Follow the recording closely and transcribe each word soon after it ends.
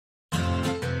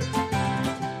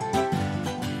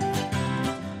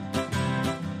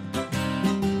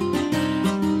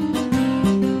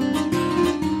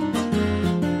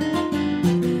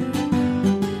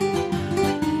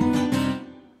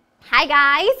Hi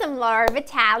guys, I'm Laura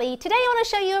Vitale. Today I want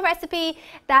to show you a recipe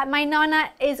that my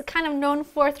nonna is kind of known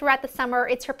for throughout the summer.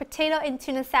 It's her potato and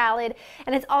tuna salad,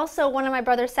 and it's also one of my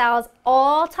brother Sal's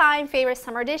all-time favorite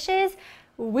summer dishes.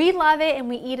 We love it and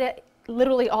we eat it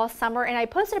literally all summer, and I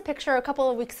posted a picture a couple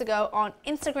of weeks ago on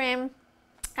Instagram.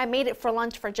 I made it for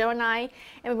lunch for Joe and I,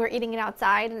 and we were eating it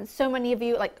outside, and so many of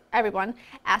you, like everyone,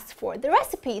 asked for the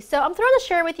recipe. So I'm thrilled to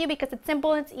share it with you because it's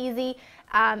simple and it's easy.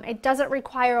 It doesn't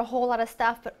require a whole lot of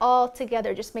stuff, but all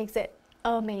together just makes it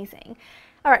amazing.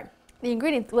 All right, the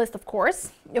ingredient list, of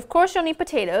course. Of course, you'll need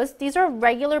potatoes. These are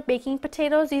regular baking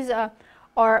potatoes. These that's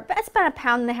about 1.5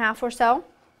 pounds or so.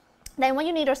 Then what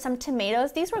you need are some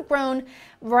tomatoes. These were grown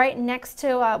right next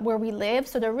to where we live,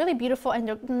 so they're really beautiful and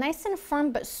they're nice and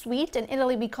firm but sweet. In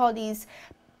Italy, we call these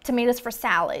tomatoes for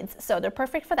salads, so they're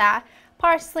perfect for that.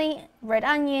 Parsley, red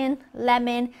onion,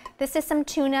 lemon. This is some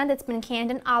tuna that's been canned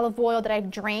in olive oil that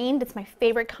I've drained. It's my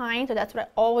favorite kind, so that's what I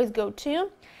always go to.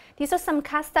 These are some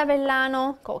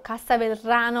castaverrano,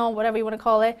 whatever you want to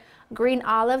call it, green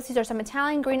olives. These are some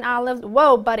Italian green olives.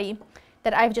 Whoa, buddy,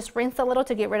 that I've just rinsed a little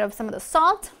to get rid of some of the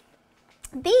salt.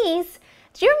 These,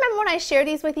 do you remember when I shared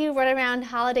these with you right around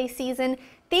holiday season?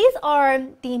 These are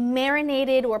the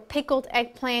marinated or pickled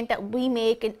eggplant that we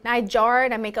make, and I jar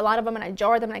it. I make a lot of them and I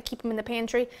jar them and I keep them in the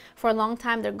pantry for a long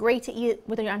time. They're great to eat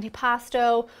with your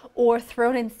antipasto or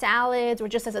thrown in salads or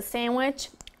just as a sandwich.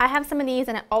 I have some of these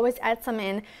and I always add some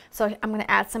in, so I'm going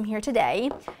to add some here today.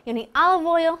 You need olive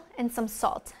oil and some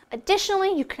salt.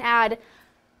 Additionally, you can add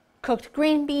cooked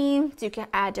green beans, you can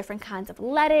add different kinds of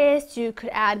lettuce, you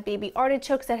could add baby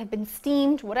artichokes that have been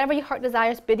steamed, whatever your heart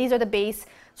desires, but these are the base,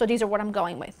 so these are what I'm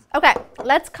going with. Okay,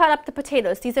 let's cut up the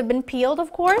potatoes. These have been peeled,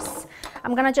 of course.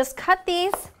 I'm gonna just cut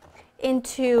these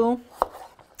into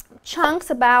chunks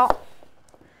about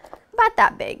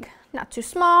that big. Not too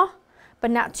small, but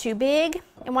not too big.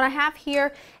 And what I have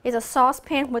here is a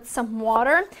saucepan with some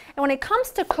water. And when it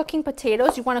comes to cooking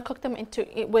potatoes, you wanna cook them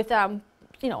with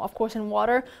you know, of course, in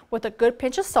water with a good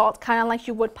pinch of salt, kind of like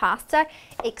you would pasta,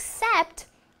 except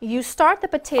you start the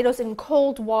potatoes in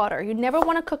cold water. You never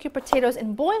want to cook your potatoes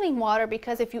in boiling water,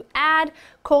 because if you add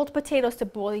cold potatoes to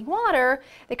boiling water,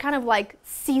 they kind of like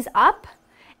seize up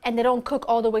and they don't cook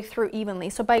all the way through evenly.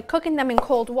 So by cooking them in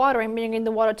cold water and bringing the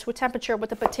water to a temperature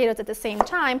with the potatoes at the same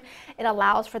time, it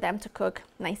allows for them to cook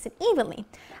nice and evenly.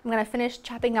 I'm going to finish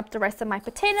chopping up the rest of my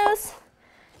potatoes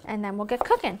and then we'll get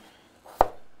cooking.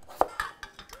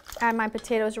 Add my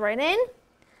potatoes right in,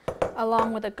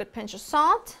 along with a good pinch of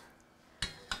salt.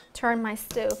 Turn my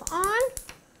stove on.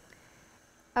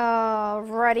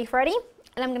 Ready.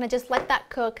 And I'm gonna just let that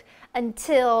cook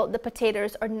until the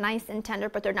potatoes are nice and tender,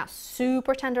 but they're not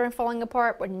super tender and falling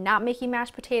apart. We're not making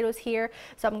mashed potatoes here,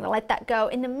 so I'm gonna let that go.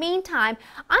 In the meantime,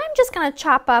 I'm just gonna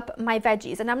chop up my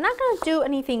veggies, and I'm not gonna do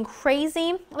anything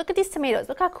crazy. Look at these tomatoes,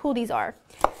 look how cool these are.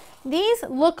 These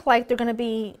look like they're gonna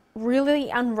be really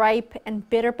unripe and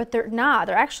bitter, but they're not.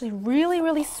 They're actually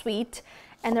really sweet,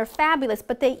 and they're fabulous,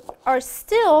 but they are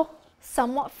still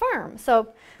somewhat firm. So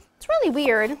it's really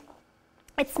weird.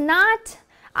 It's not,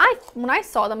 when I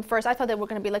saw them first, I thought they were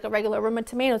gonna be like a regular Roma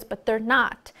tomatoes, but they're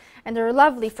not. And they're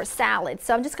lovely for salad.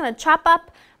 So I'm just gonna chop up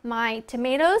my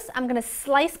tomatoes. I'm gonna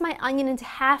slice my onion into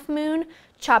half moon,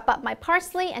 chop up my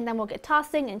parsley, and then we'll get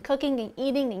tossing and cooking and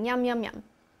eating and yum.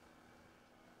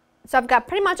 So I've got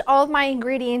pretty much all of my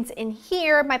ingredients in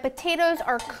here. My potatoes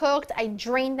are cooked. I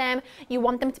drained them. You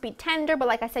want them to be tender, but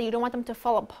like I said, you don't want them to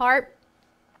fall apart.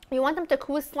 You want them to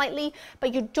cool slightly,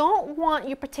 but you don't want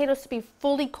your potatoes to be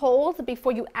fully cold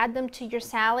before you add them to your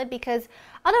salad, because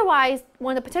otherwise,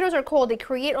 when the potatoes are cold, they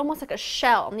create almost like a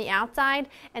shell on the outside,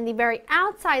 and the very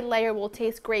outside layer will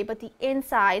taste great, but the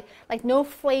inside, like no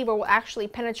flavor will actually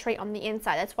penetrate on the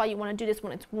inside. That's why you want to do this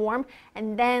when it's warm,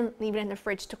 and then leave it in the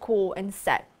fridge to cool and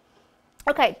set.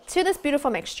 Okay, to this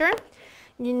beautiful mixture,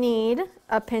 you need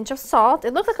a pinch of salt.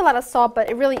 It looks like a lot of salt, but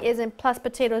it really isn't. Plus,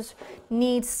 potatoes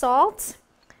need salt.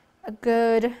 A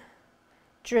good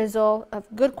drizzle of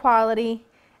good quality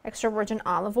extra virgin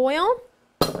olive oil.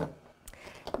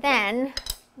 Then,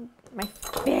 my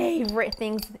favorite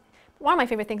things, one of my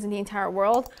favorite things in the entire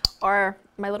world are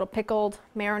my little pickled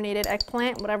marinated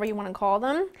eggplant, whatever you want to call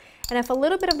them. And if a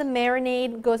little bit of the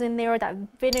marinade goes in there, that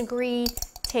vinegary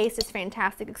taste is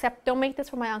fantastic, except don't make this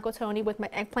for my Uncle Tony with my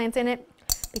eggplants in it,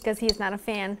 because he is not a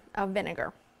fan of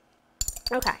vinegar.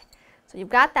 Okay, so you've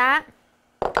got that.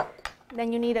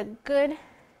 Then you need a good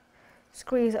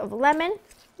squeeze of lemon,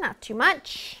 not too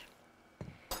much.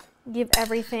 Give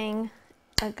everything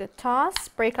a good toss.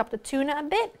 Break up the tuna a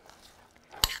bit.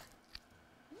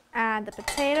 Add the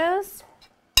potatoes.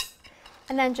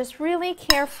 And then just really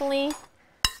carefully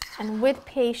and with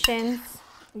patience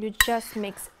You just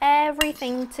mix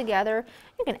everything together.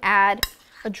 You can add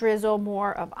a drizzle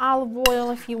more of olive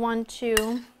oil if you want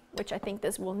to, which I think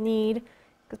this will need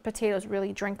because potatoes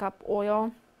really drink up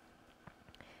oil.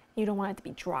 You don't want it to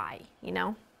be dry, you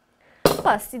know?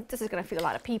 Plus, this is going to feed a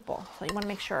lot of people, so you want to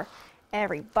make sure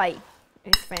every bite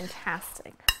is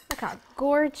fantastic. Look how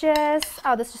gorgeous.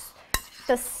 Oh,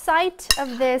 the sight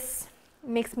of this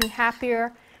makes me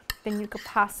happier than you could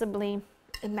possibly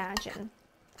imagine.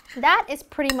 That is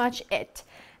pretty much it.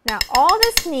 Now, all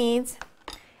this needs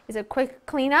is a quick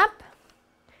cleanup.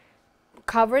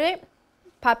 Cover it,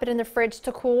 pop it in the fridge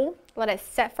to cool, let it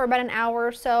set for about an hour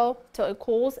or so till it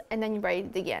cools, and then you're ready to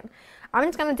dig in. I'm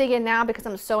just gonna dig in now because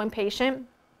I'm so impatient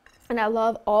and I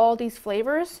love all these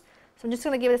flavors. So I'm just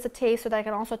gonna give this a taste so that I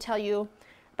can also tell you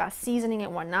about seasoning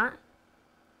and whatnot.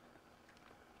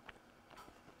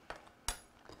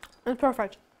 It's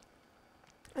perfect.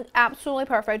 It's absolutely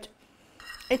perfect.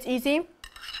 It's easy.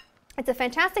 It's a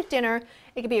fantastic dinner.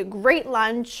 It could be a great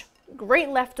lunch, great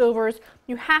leftovers.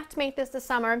 You have to make this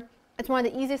summer. It's one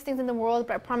of the easiest things in the world,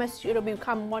 but I promise you it'll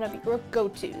become one of your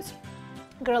go-tos.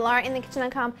 Go to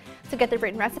laurainthekitchen.com to get the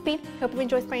written recipe. Hope you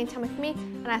enjoy spending time with me,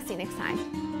 and I'll see you next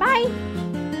time. Bye!